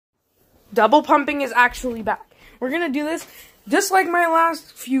Double pumping is actually back. We're going to do this just like my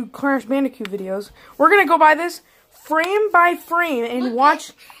last few Crash Bandicoot videos. We're going to go by this frame by frame and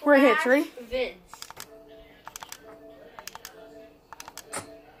watch where it hits. Ready?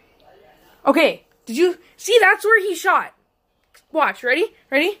 Okay. Did you see? That's where he shot. Watch. Ready?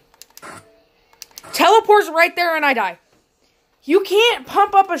 Ready? Teleports right there and I die. You can't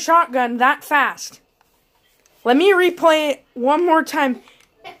pump up a shotgun that fast. Let me replay it one more time,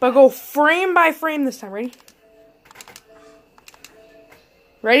 but go frame by frame this time. Ready?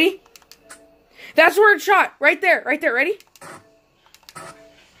 Ready? That's where it shot. Right there. Right there. Ready?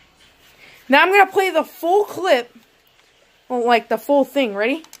 Now I'm going to play the full clip. Well, like the full thing.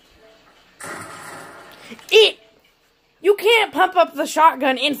 Ready? You can't pump up the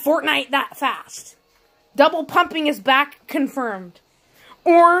shotgun in Fortnite that fast. Double pumping is back, confirmed.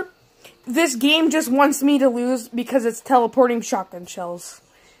 Or this game just wants me to lose because it's teleporting shotgun shells.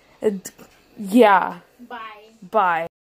 Yeah. Bye. Bye.